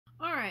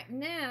right,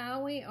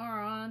 now we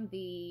are on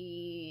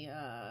the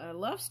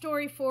love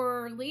story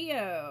for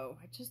Leo.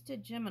 I just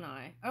did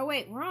Gemini. Oh,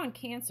 wait, we're on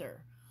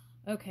Cancer.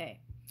 Okay.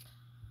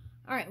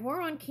 All right,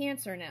 we're on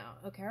Cancer now.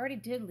 Okay, I already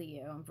did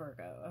Leo and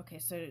Virgo. Okay,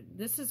 so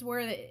this is where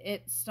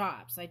it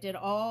stops. I did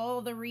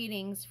all the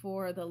readings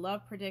for the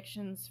love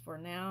predictions for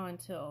now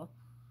until,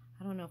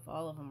 I don't know if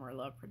all of them were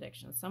love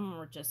predictions. Some of them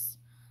were just,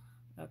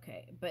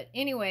 okay. But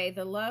anyway,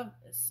 the love,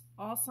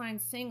 all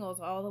signs singles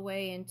all the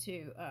way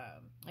into,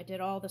 I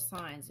did all the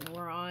signs, and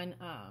we're on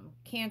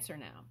Cancer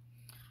now.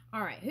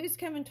 All right, who's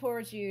coming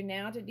towards you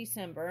now to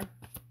December?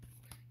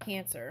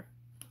 Cancer.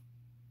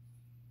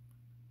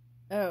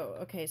 Oh,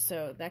 okay,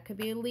 so that could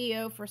be a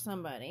Leo for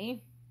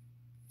somebody.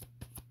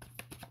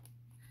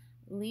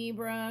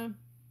 Libra,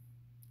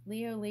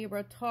 Leo,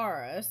 Libra,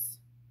 Taurus.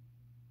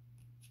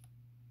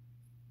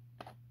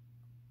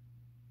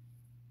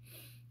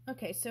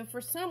 Okay, so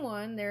for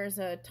someone, there's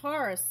a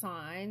Taurus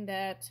sign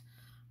that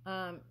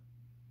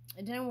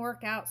it didn't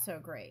work out so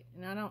great,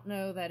 and I don't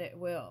know that it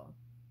will.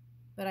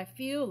 But I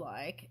feel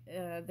like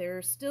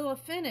there's still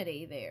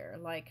affinity there,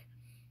 like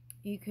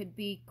you could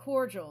be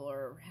cordial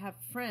or have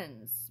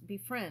friends, be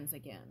friends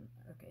again.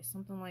 Okay,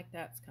 something like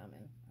that's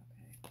coming.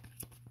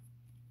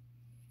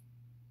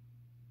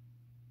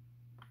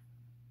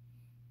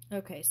 Okay.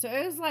 Okay, so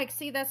it was like,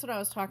 see, that's what I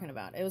was talking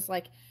about. It was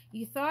like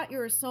you thought you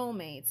were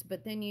soulmates,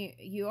 but then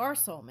you are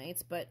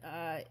soulmates, but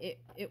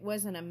it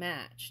wasn't a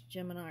match.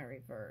 Gemini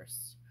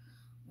reverse.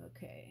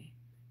 Okay.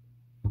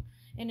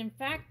 And in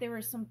fact, there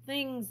were some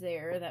things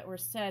there that were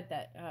said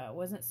that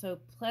wasn't so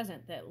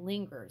pleasant that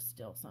lingers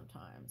still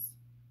sometimes.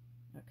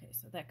 Okay,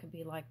 so that could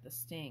be like the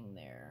sting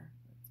there,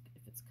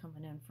 if it's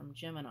coming in from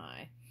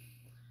Gemini.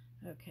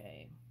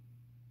 Okay.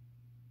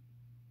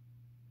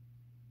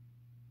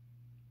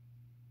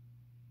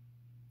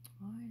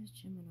 Why is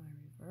Gemini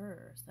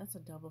reversed? That's a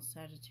double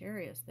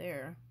Sagittarius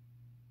there.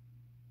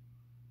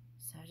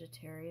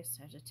 Sagittarius,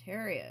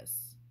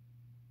 Sagittarius.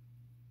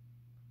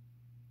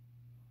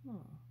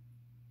 Huh.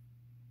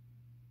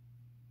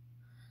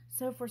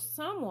 So for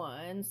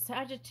someone,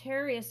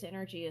 Sagittarius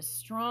energy is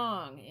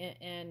strong,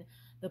 and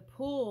the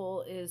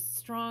pull is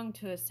strong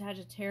to a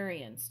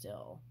Sagittarian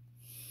still.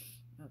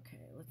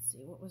 Okay, let's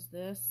see. What was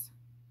this?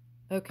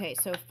 Okay,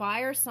 so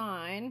fire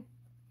sign.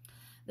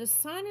 The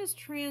sun is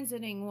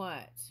transiting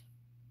what?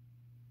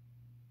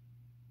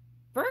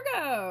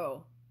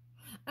 Virgo!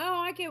 Oh,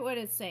 I get what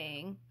it's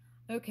saying.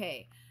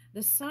 Okay,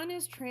 the sun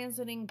is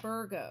transiting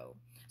Virgo.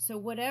 So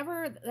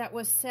whatever that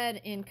was said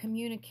in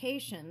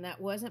communication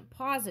that wasn't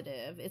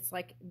positive, it's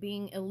like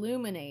being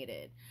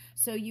illuminated.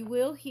 So you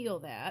will heal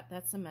that.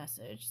 That's the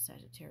message.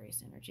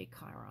 Sagittarius energy,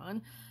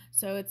 Chiron.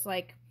 So it's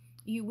like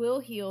you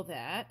will heal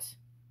that.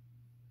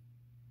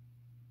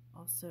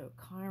 Also,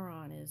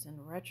 Chiron is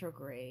in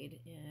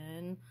retrograde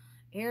in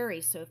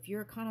Aries. So if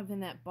you're kind of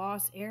in that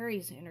boss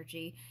Aries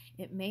energy,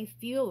 it may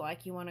feel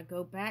like you want to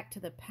go back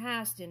to the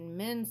past and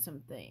mend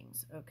some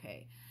things.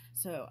 Okay.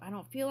 So I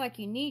don't feel like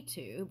you need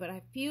to, but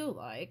I feel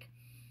like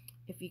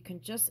if you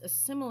can just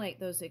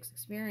assimilate those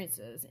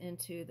experiences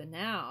into the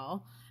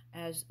now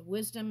as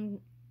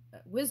wisdom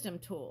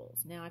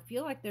tools. Now I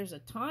feel like there's a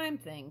time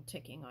thing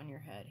ticking on your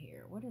head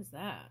here. What is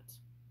that?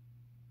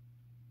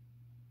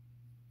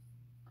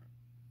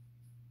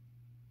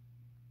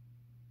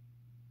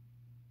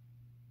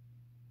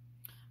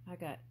 I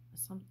got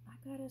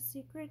a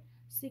secret.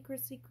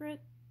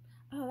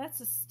 Oh, that's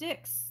a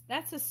Styx.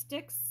 That's a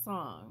Styx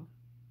song.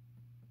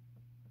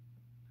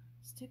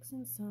 Sticks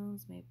and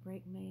stones may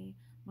break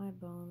my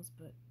bones,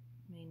 but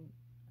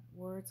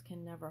words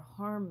can never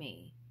harm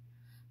me.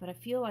 But I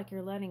feel like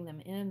you're letting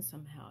them in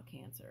somehow,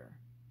 Cancer.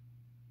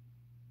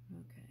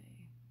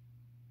 Okay.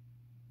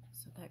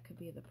 So that could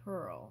be the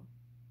pearl.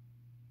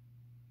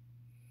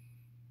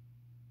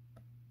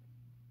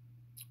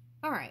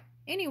 All right.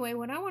 Anyway,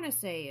 what I want to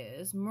say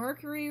is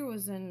Mercury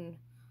was in,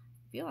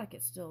 I feel like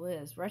it still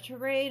is,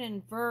 retrograde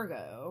in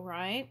Virgo,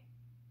 right?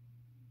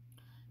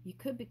 You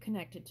could be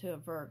connected to a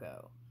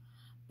Virgo.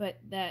 But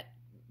that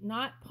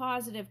not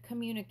positive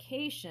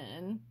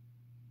communication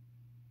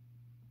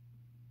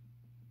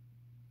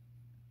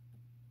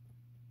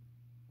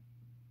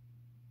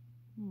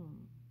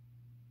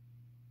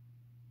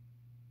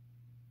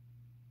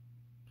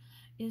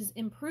is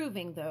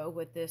improving, though,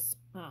 with this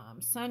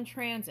sun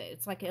transit.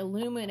 It's like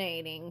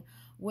illuminating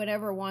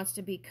whatever wants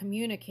to be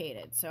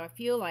communicated. So I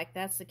feel like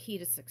that's the key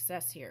to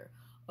success here.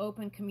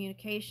 Open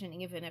communication,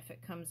 even if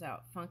it comes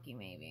out funky,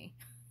 maybe.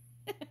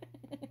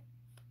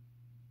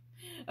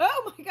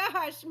 Oh my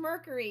gosh,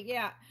 Mercury.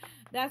 Yeah,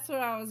 that's what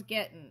I was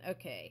getting.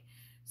 Okay,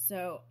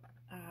 so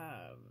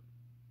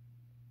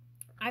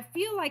I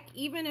feel like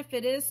even if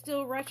it is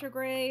still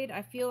retrograde,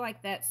 I feel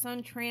like that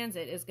sun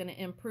transit is going to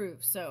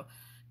improve. So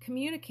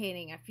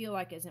communicating, I feel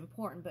like, is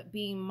important, but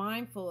being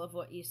mindful of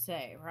what you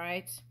say,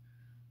 right?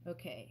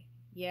 Okay,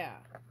 yeah.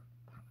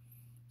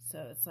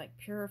 So it's like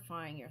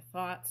purifying your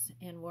thoughts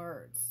and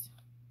words.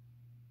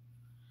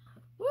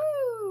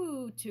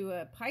 Woo! To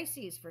a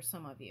Pisces for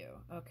some of you.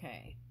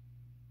 Okay.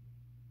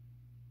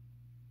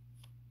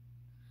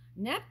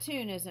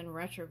 Neptune is in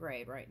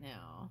retrograde right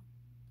now.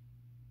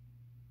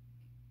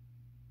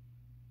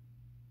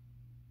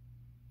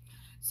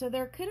 So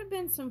there could have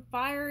been some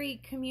fiery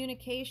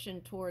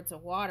communication towards a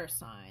water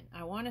sign.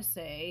 I want to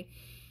say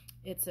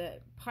it's a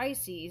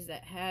Pisces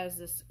that has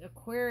this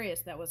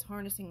Aquarius that was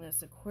harnessing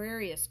this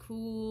Aquarius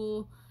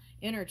cool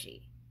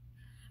energy.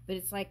 But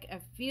it's like,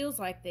 it feels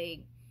like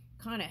they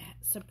kind of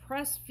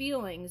suppress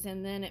feelings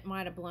and then it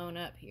might have blown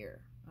up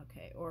here.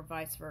 Okay, or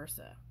vice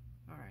versa.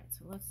 All right,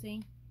 so let's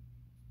see.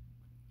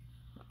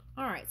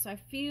 All right, so I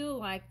feel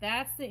like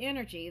that's the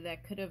energy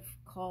that could have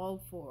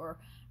called for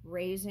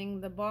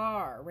raising the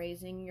bar,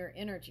 raising your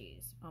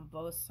energies on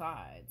both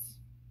sides.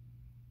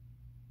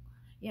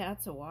 Yeah,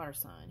 it's a water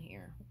sign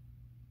here.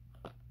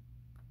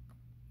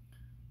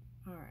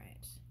 All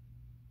right.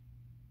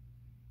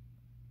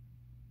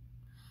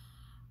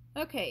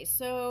 Okay,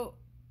 so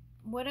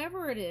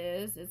whatever it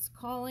is, it's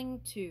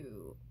calling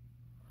to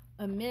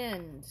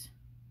amend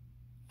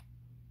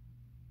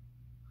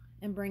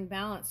and bring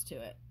balance to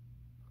it.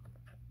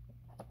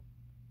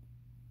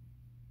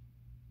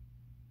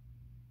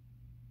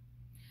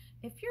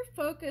 If you're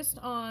focused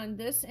on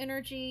this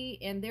energy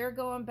and they're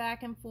going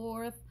back and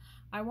forth,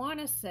 I want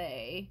to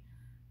say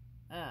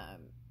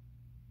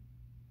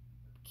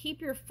keep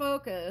your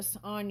focus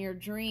on your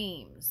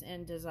dreams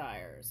and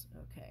desires.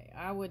 Okay,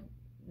 I would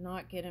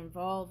not get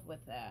involved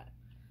with that.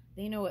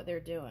 They know what they're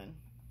doing.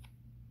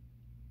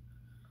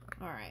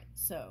 All right,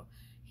 so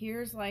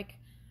here's like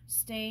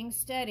staying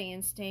steady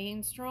and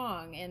staying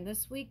strong. And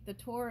this week the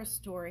Taurus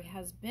story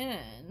has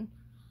been,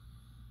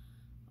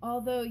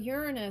 although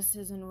Uranus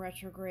is in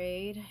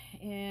retrograde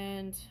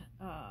and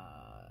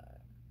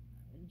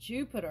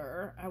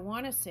Jupiter, I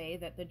want to say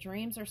that the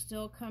dreams are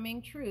still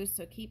coming true,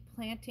 so keep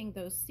planting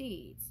those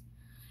seeds.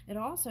 It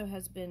also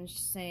has been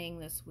saying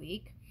this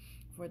week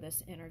for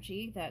this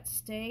energy that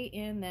stay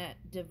in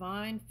that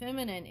divine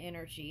feminine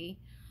energy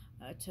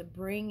to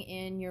bring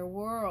in your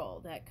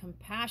world. That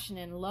compassion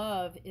and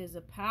love is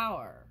a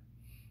power.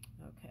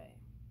 Okay.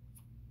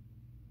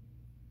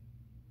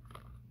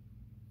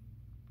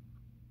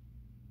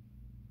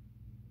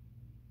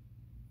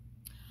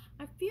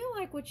 I feel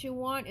like what you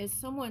want is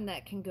someone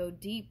that can go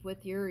deep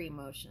with your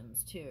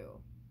emotions too.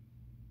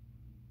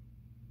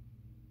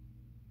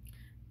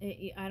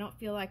 I don't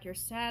feel like you're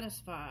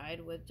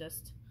satisfied with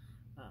just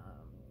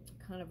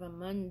kind of a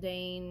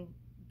mundane,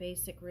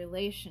 basic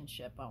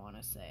relationship, I want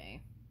to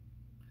say.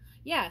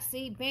 Yeah,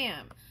 see,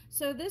 bam.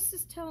 So this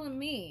is telling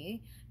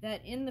me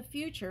that in the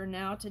future,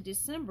 now to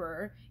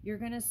December, you're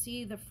going to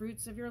see the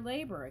fruits of your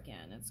labor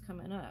again. It's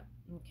coming up.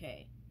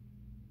 Okay.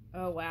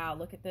 Oh, wow,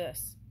 look at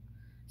this.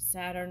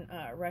 Saturn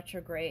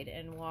retrograde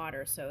in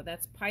water, so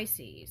that's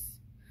Pisces.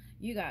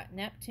 You got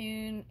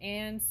Neptune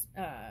and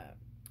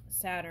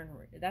Saturn,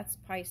 that's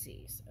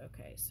Pisces.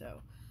 Okay,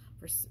 so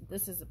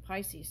this is a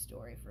Pisces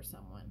story for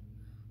someone.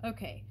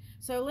 Okay,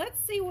 so let's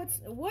see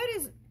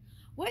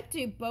what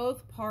do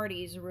both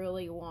parties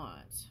really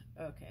want?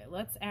 Okay,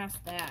 let's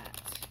ask that.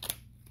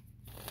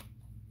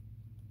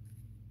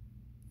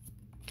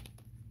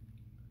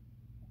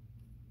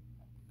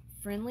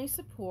 Friendly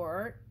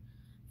support.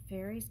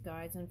 Fairies,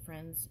 guides, and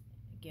friends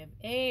give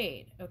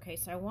aid. Okay,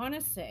 so I want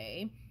to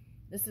say,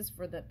 this is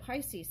for the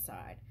Pisces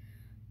side.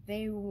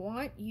 They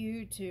want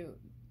you to,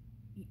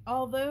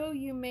 although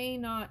you may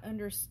not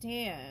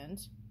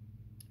understand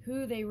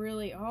who they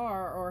really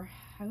are or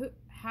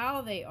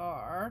how they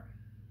are,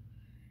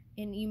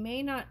 and you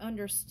may not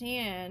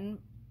understand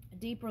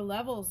deeper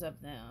levels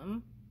of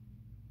them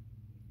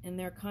in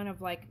their kind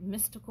of like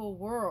mystical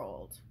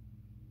world,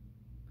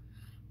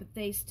 but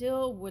they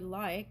still would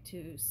like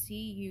to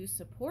see you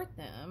support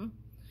them.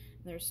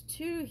 There's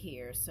two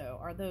here, so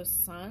are those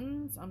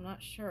sons? I'm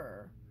not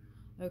sure.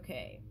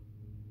 Okay,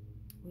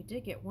 we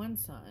did get one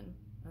son.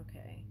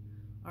 Okay,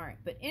 all right,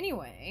 but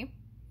anyway,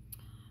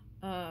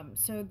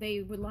 so they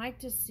would like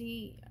to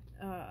see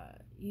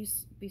you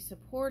be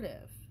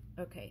supportive.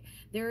 Okay,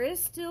 there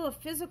is still a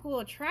physical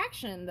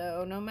attraction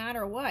though, no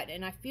matter what,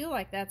 and I feel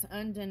like that's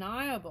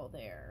undeniable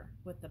there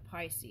with the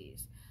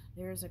Pisces.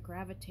 There's a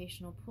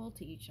gravitational pull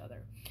to each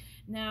other.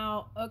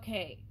 Now,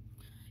 okay,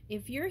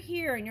 if you're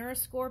here and you're a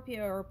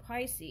Scorpio or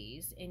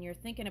Pisces and you're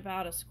thinking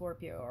about a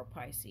Scorpio or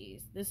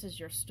Pisces, this is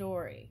your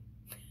story.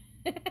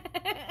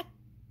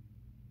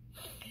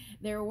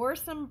 There were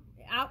some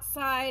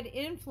outside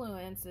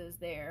influences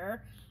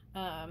there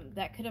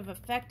that could have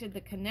affected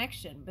the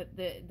connection, but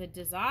the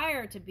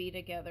desire to be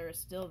together is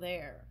still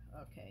there.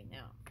 Okay,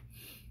 now.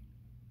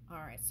 All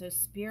right, so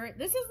Spirit,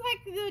 this is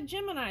like the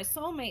Gemini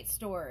soulmate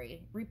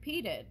story,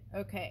 repeated.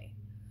 Okay,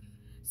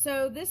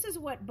 so this is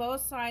what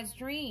both sides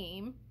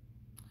dream,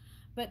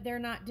 but they're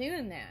not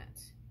doing that.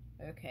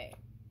 Okay.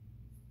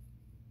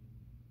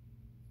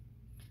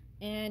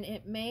 And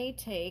it may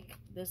take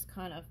this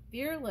kind of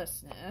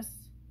fearlessness.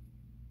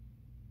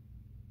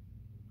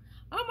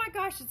 Oh my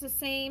gosh, it's the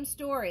same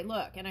story.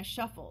 Look, and I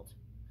shuffled.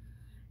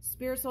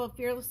 Spirit, soul,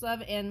 fearless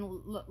love, and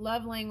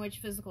love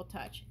language, physical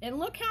touch. And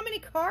look how many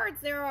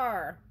cards there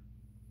are.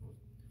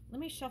 Let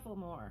me shuffle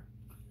more.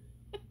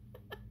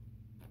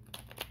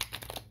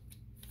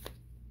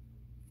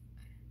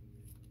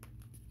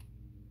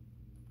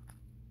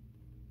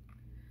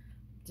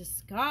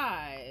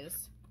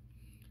 Disguise.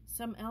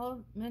 some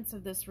elements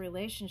of this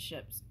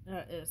relationship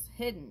is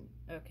hidden.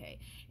 Okay.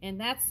 And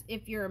that's,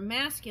 if you're a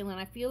masculine,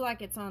 I feel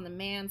like it's on the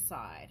man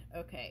side.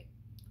 Okay.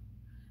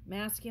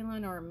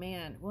 Masculine or a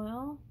man?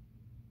 Well,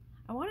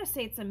 I want to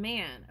say it's a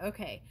man.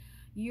 Okay.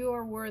 You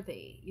are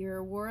worthy.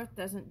 Your worth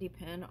doesn't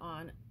depend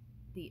on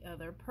the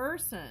other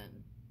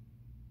person.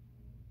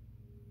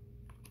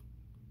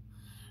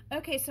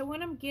 Okay, so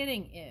what I'm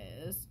getting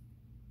is,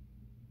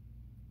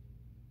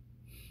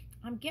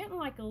 I'm getting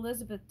like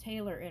Elizabeth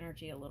Taylor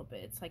energy a little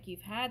bit. It's like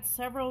you've had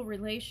several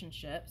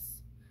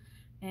relationships,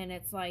 and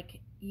it's like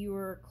you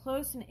were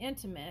close and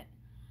intimate,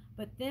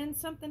 but then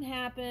something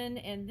happened,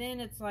 and then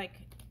it's like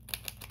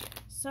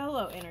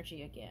solo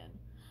energy again.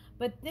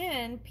 But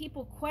then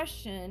people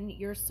question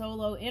your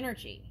solo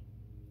energy.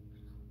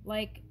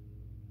 Like,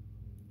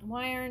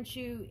 why aren't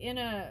you in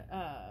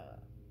a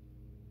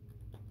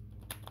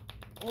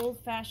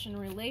old-fashioned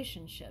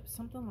relationship?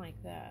 Something like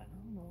that.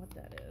 I don't know what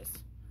that is.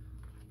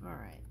 All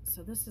right,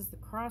 so this is the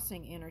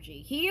crossing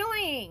energy.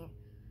 Healing!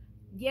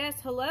 Yes,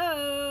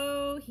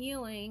 hello!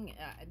 Healing.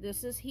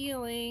 This is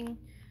healing.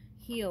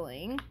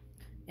 Healing.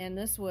 And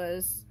this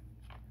was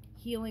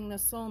healing the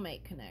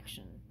soulmate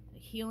connection.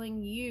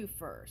 Healing you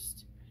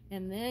first.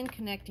 And then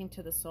connecting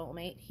to the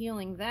soulmate.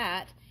 Healing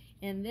that.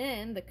 And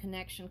then the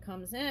connection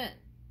comes in.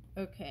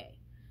 Okay.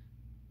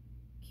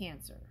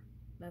 Cancer.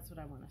 That's what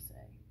I want to say.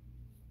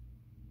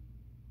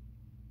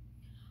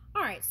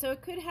 All right, so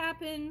it could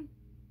happen...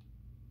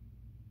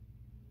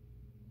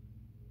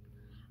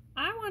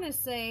 I want to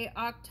say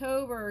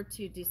October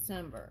to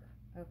December,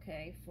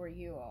 okay, for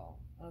you all.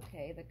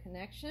 Okay, the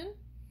connection.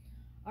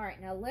 All right,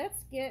 now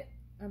let's get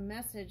a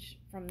message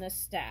from this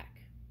stack.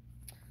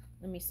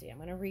 Let me see. I'm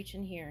going to reach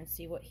in here and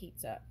see what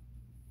heats up.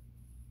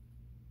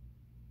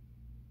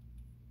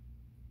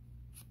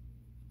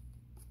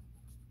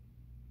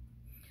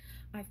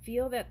 I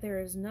feel that there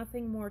is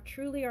nothing more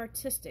truly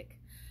artistic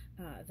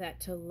than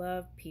to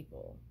love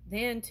people.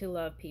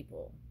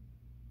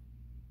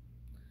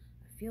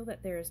 Feel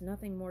that there is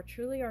nothing more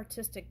truly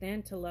artistic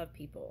than to love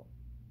people.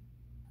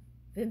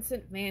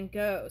 Vincent Van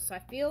Gogh. So I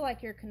feel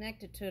like you're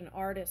connected to an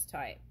artist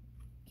type.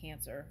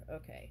 Cancer.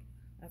 Okay.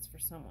 That's for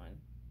someone.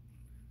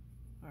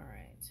 All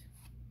right.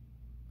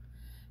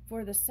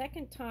 For the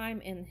second time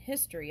in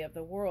history of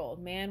the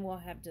world, man will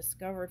have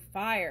discovered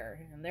fire.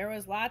 And there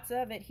was lots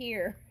of it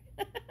here.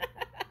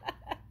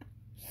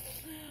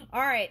 All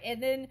right.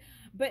 And then,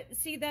 but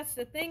see, that's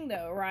the thing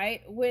though,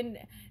 right? When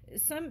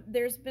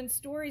there's been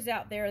stories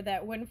out there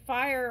that when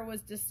fire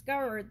was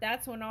discovered,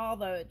 that's when all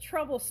the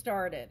trouble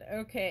started.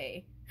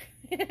 Okay.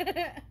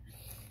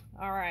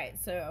 all right,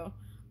 so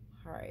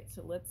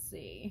let's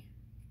see.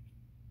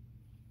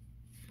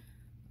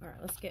 All right,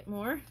 let's get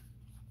more.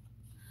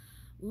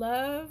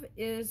 Love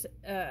is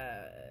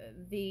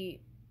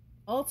the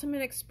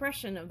ultimate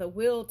expression of the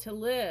will to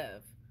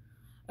live.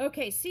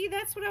 Okay, see,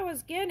 that's what I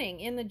was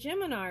getting in the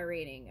Gemini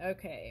reading.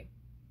 Okay.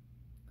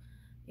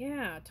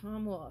 Yeah,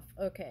 Tom Wolfe.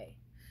 Okay.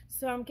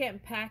 So I'm getting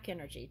pack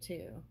energy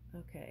too.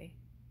 Okay.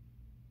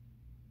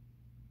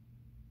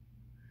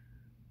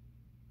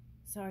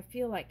 So I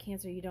feel like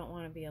Cancer, you don't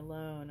want to be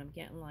alone. I'm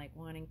getting like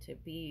wanting to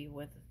be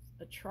with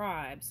a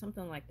tribe,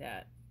 something like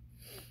that.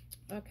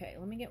 Okay,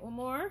 let me get one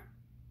more.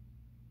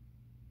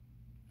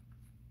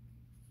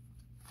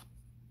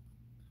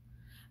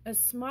 A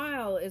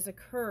smile is a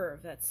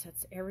curve that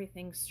sets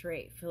everything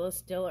straight.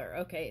 Phyllis Diller.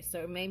 Okay,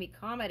 so maybe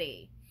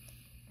comedy.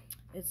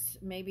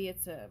 Maybe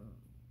it's a...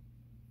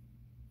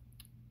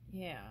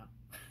 Yeah.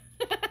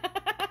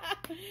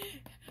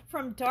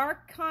 From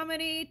dark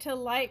comedy to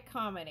light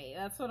comedy.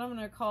 That's what I'm going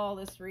to call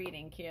this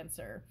reading,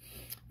 Cancer.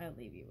 I'll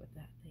leave you with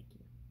that.